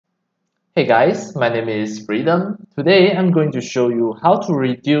Hey guys, my name is Freedom. Today I'm going to show you how to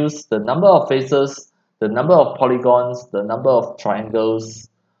reduce the number of faces, the number of polygons, the number of triangles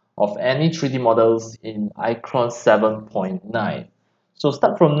of any 3D models in iClone 7.9. So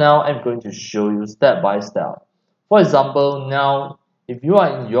start from now, I'm going to show you step by step. For example, now if you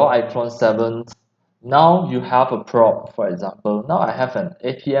are in your iClone 7, now you have a prop. For example, now I have an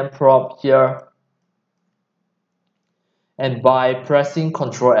ATM prop here, and by pressing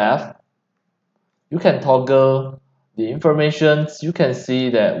Ctrl F, you can toggle the information. You can see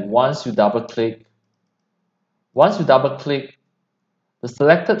that once you double click the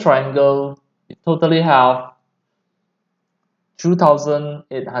selected triangle, it totally have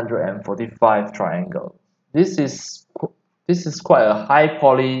 2845 triangles. This is quite a high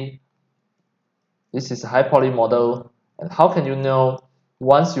poly. This is a high poly model. And how can you know?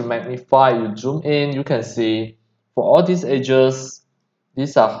 Once you magnify, you zoom in, you can see for all these edges,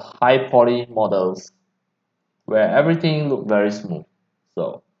 these are high poly models where everything look very smooth.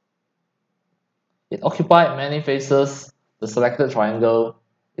 So it occupied many faces. The selected triangle,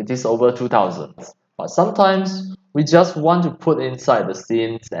 it is over 2000. But sometimes we just want to put inside the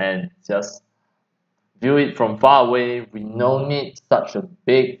scenes and just view it from far away. We no need such a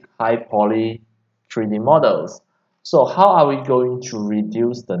big high poly 3D models. So how are we going to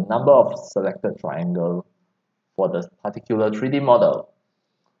reduce the number of selected triangle for the particular 3D model?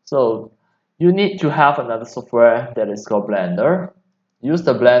 So you need to have another software that is called Blender. Use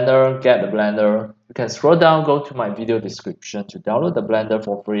the Blender, get the Blender. You can scroll down, go to my video description to download the Blender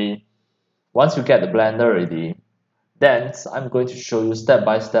for free. Once you get the Blender ready, then I'm going to show you step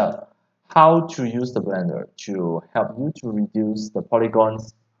by step how to use the Blender to help you to reduce the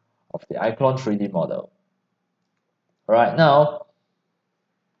polygons of the iClone 3D model. Alright, now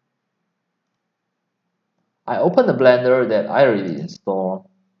I open the Blender that I already installed.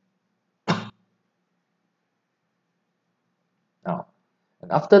 Now,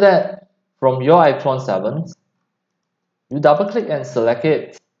 and after that, from your iClone 7, you double click and select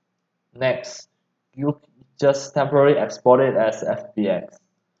it. Next, you just temporarily export it as FBX.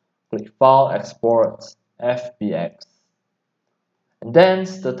 Click File, Export, FBX. And then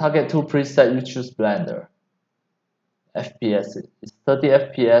the target tool preset, you choose Blender. FPS is 30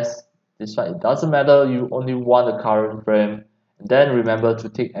 FPS. This one, it doesn't matter, you only want the current frame. And then remember to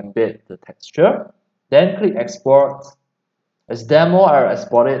tick Embed the texture. Then click Export. As demo, I'll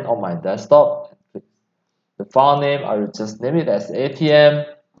export it on my desktop. Click the file name, I will just name it as ATM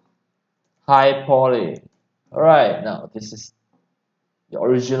High Poly. Alright, now this is the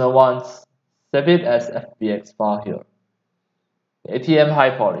original ones. Save it as FBX file here. ATM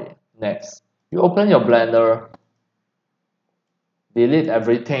High Poly. Next, you open your Blender, delete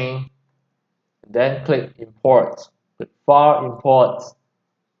everything, then click Import. Click File, Import,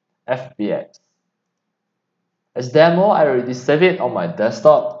 FBX. As demo, I already saved it on my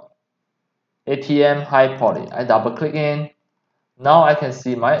desktop. ATM High Poly. I double click in. Now I can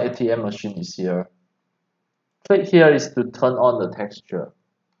see my ATM machine is here. Click here is to turn on the texture.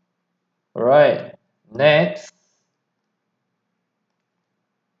 Alright, next,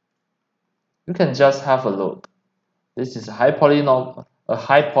 you can just have a look. This is a high poly model.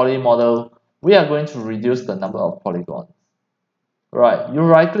 We are going to reduce the number of polygons. Right, you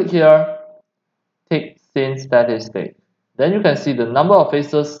right click here, take Scene Statistic. Then you can see the number of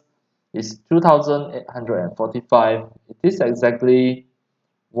faces is 2845. It is exactly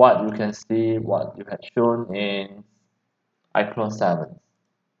what you can see, what you had shown in iClone 7.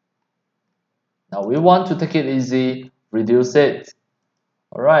 Now we want to take it easy, reduce it.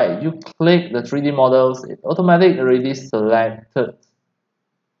 Alright, you click the 3D models, it automatically already selected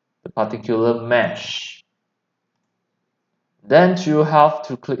the particular mesh. Then you have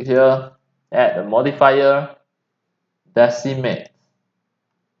to click here, add a modifier, Decimate.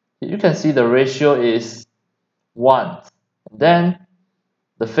 You can see the ratio is 1. Then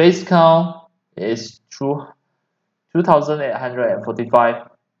the face count is 2845.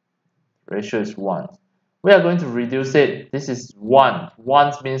 Ratio is 1. We are going to reduce it. This is 1.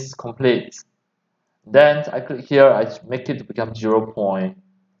 1 means complete. Then I click here, I make it to become 0.2.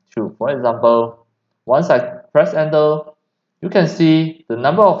 For example, once I press enter, you can see the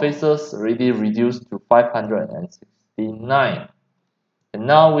number of faces already reduced to 569. And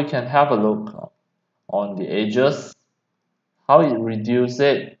now we can have a look on the edges, how it reduces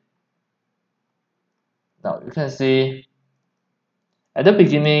it. Now you can see at the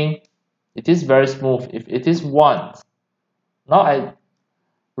beginning, it is very smooth. If it is 1, now I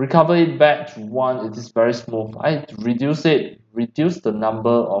recover it back to 1, it is very smooth. I reduce the number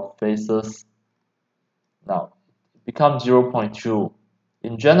of faces. Now it becomes 0.2.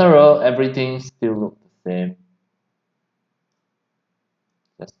 In general, everything still looks the same.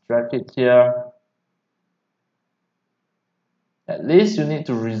 Just drag it here. At least you need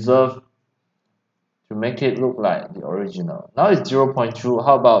to reserve to make it look like the original. Now it's 0.2,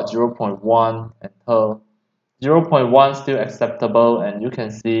 how about 0.1 and 0.1 still acceptable, and you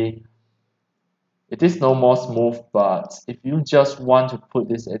can see it is no more smooth, but if you just want to put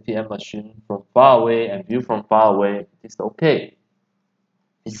this ATM machine from far away and view from far away, it's okay.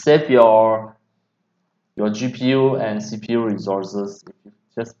 It saves your GPU and CPU resources if you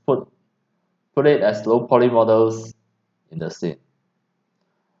just put it as low poly models in the scene.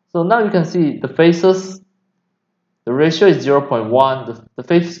 So now you can see the faces, the ratio is 0.1. The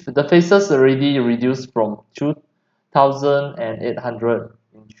faces already reduced from 2,800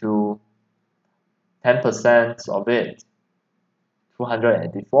 into 10% of it,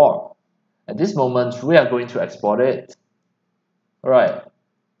 284. At this moment, we are going to export it. Alright.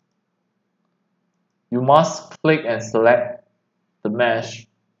 You must click and select the mesh.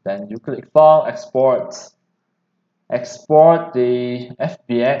 Then you click File, Export. Export the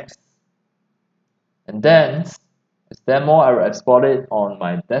FBX. And then, as demo, I will export it on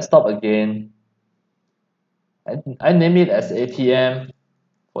my desktop again. And I name it as ATM.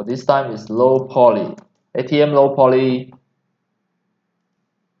 For this time, it's low poly. ATM low poly.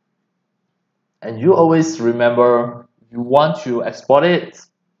 And you always remember, if you want to export it,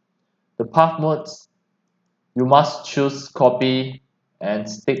 the path modes, you must choose copy and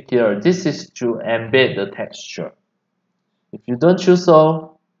stick here. This is to embed the texture. If you don't choose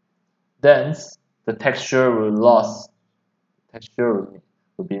so, then the texture will lose. Texture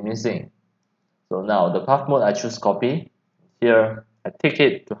will be missing. So now the path mode, I choose copy. Here, I take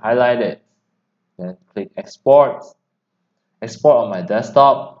it to highlight it. Then click export. Export on my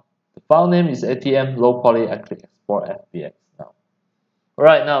desktop. The file name is ATM low poly. I click export FBX now.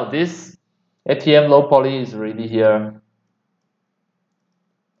 Alright, now this ATM low poly is already here.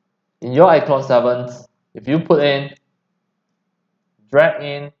 In your iClone 7, if you drag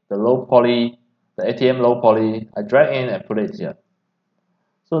in the low poly, the ATM low poly, I drag in and put it here.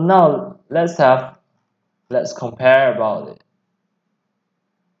 So now let's compare about it.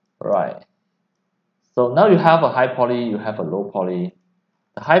 Right. So now you have a high poly, you have a low poly.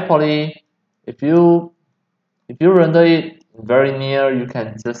 The high poly, if you render it very near, you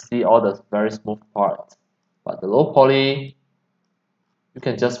can just see all the very smooth parts. But the low poly, you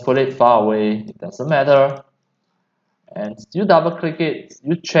can just put it far away, it doesn't matter. And you double click it,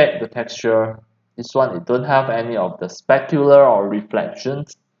 you check the texture. This one, it don't have any of the specular or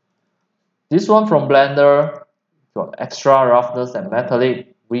reflections. This one from Blender, for extra roughness and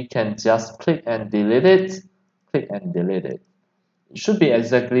metallic, we can just click and delete it. Click and delete it. It should be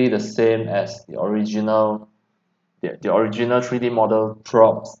exactly the same as the original 3D model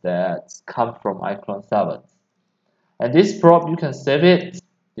props that come from iClone 7. And this prop, you can save it.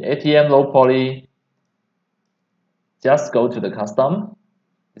 The ATM low poly, just go to the custom.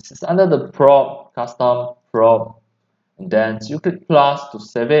 This is under the prop, custom, prop, and then you click plus to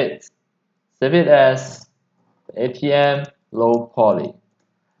save it. Save it as ATM low poly.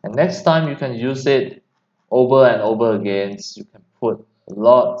 And next time you can use it over and over again. You can put a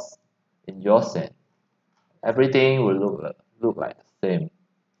lot in your scene. Everything will look like the same.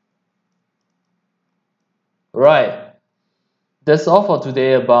 Right. That's all for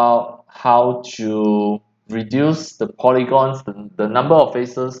today about how to reduce the polygons, the number of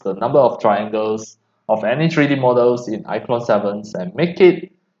faces, the number of triangles of any 3D models in iClone 7 and make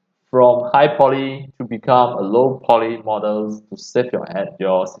it from high poly to become a low poly models to save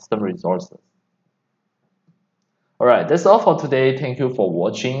your system resources. Alright, that's all for today. Thank you for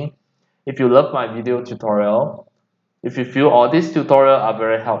watching. If you love my video tutorial, if you feel all these tutorials are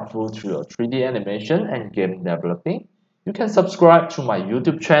very helpful to your 3D animation and game developing, you can subscribe to my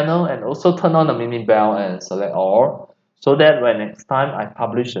YouTube channel and also turn on the mini bell and select all so that when next time I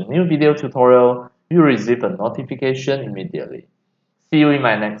publish a new video tutorial, you receive a notification immediately. See you in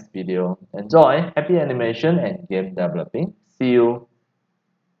my next video. Enjoy, happy animation and game developing. See you.